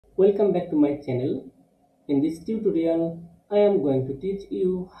Welcome back to my channel. In this tutorial, I am going to teach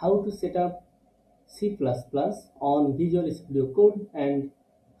you how to set up C++ on Visual Studio Code and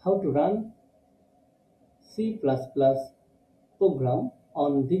how to run C++ program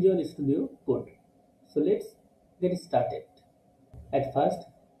on Visual Studio Code. So let's get started. At first,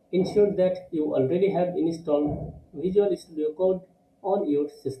 ensure that you already have installed Visual Studio Code on your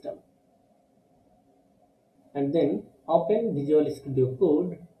system. And then open Visual Studio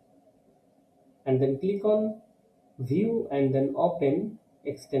Code and then click on View and then open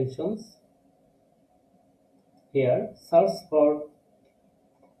Extensions. Here search for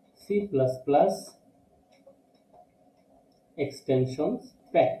C++ extensions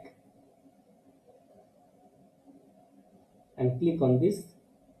pack and click on this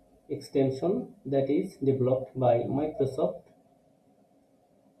extension that is developed by Microsoft.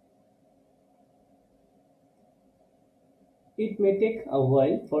 It may take a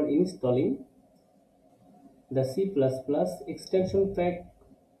while for installing. The C++ extension pack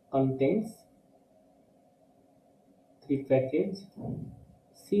contains three packages: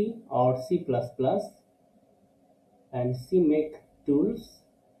 C or C++ and CMake tools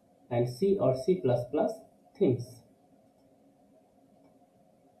and C or C++ themes.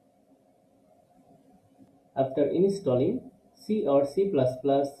 After installing C or C++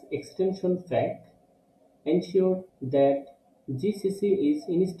 extension pack, ensure that GCC is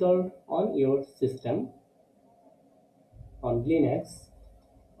installed on your system. On Linux,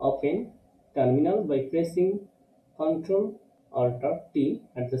 open terminal by pressing Ctrl-Alt-T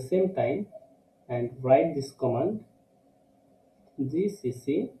at the same time and write this command: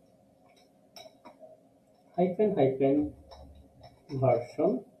 gcc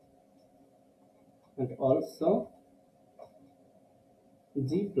 --version and also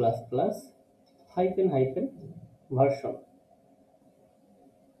g++ --version.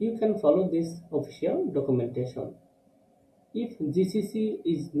 You can follow this official documentation. If GCC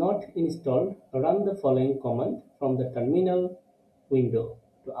is not installed, run the following command from the terminal window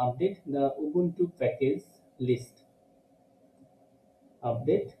to update the Ubuntu package list.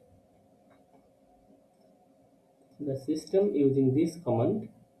 Update the system using this command: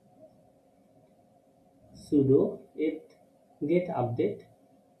 sudo get update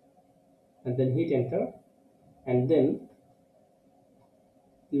and then hit enter, and then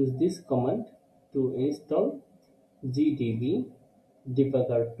use this command to install gdb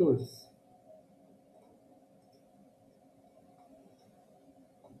debugger tools.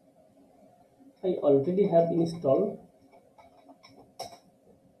 I already have installed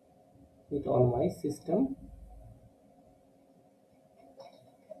it on my system.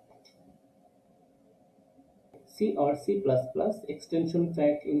 C or C++ extension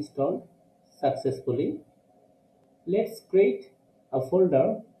pack installed successfully. Let's create a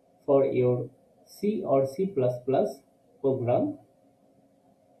folder for your C or C++ program.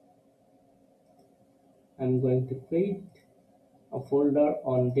 I'm going to create a folder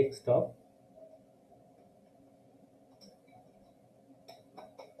on desktop.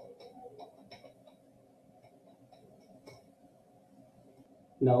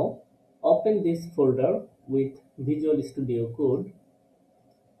 Now open this folder with Visual Studio Code.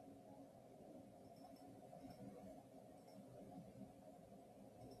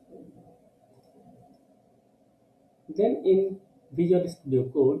 Then in Visual Studio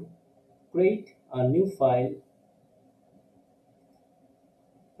Code, create a new file.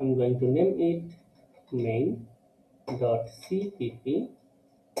 I'm going to name it main.cpp.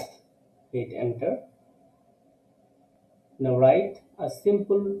 Hit enter. Now write a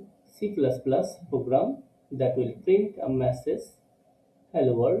simple C++ program that will print a message: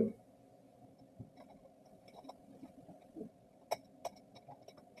 hello world.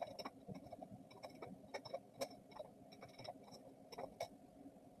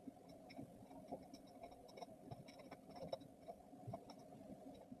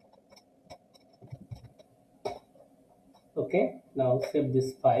 Okay, now save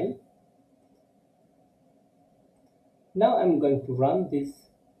this file. Now I'm going to run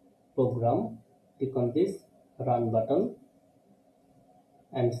this program. Click on this run button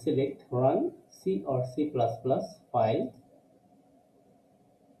and select run C or C++ file.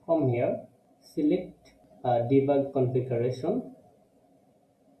 From here, select debug configuration.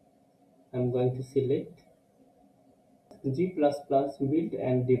 I'm going to select G++ build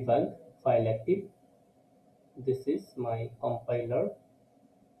and debug file active. This is my compiler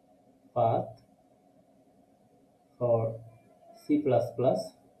path for C++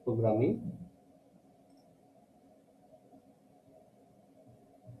 programming.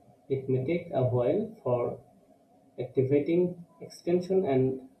 It may take a while for activating extension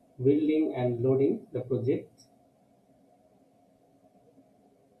and building and loading the project.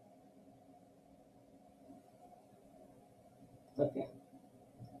 Okay,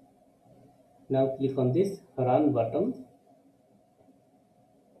 now click on this run button.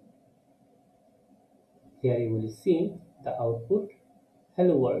 Here you will see the output,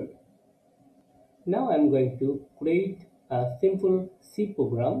 hello world. Now I'm going to create a simple C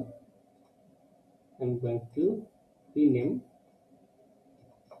program. I'm going to rename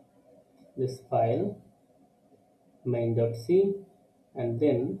this file main.c, and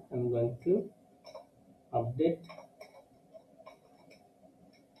then I'm going to update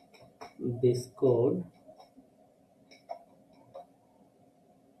this code.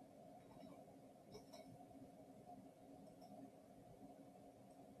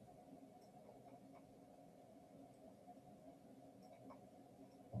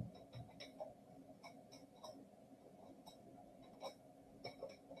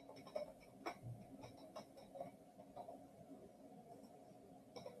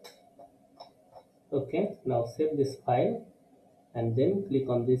 Okay, now save this file and then click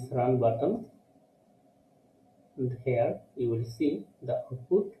on this run button, and here you will see the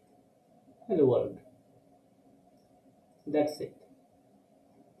output, hello world. That's it.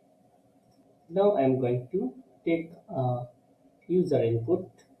 Now I'm going to take a user input.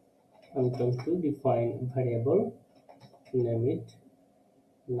 I'm going to define variable, name it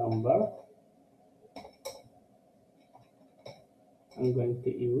number. I'm going to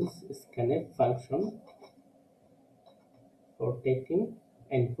use scanf function for taking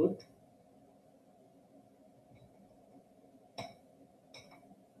input.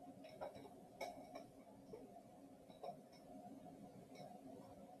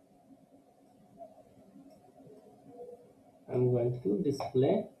 I'm going to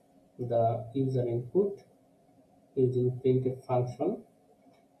display the user input using printf function.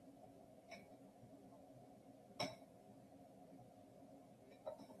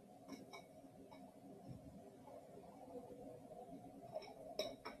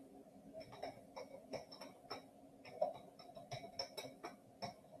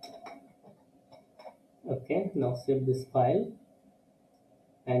 Okay, now save this file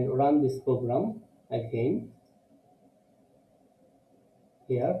and run this program again.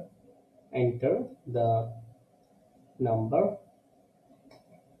 Here, enter the number,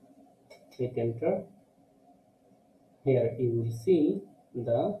 hit enter. Here you will see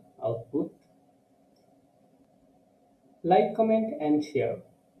the output. Like, comment and share.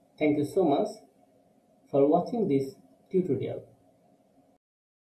 Thank you so much for watching this tutorial.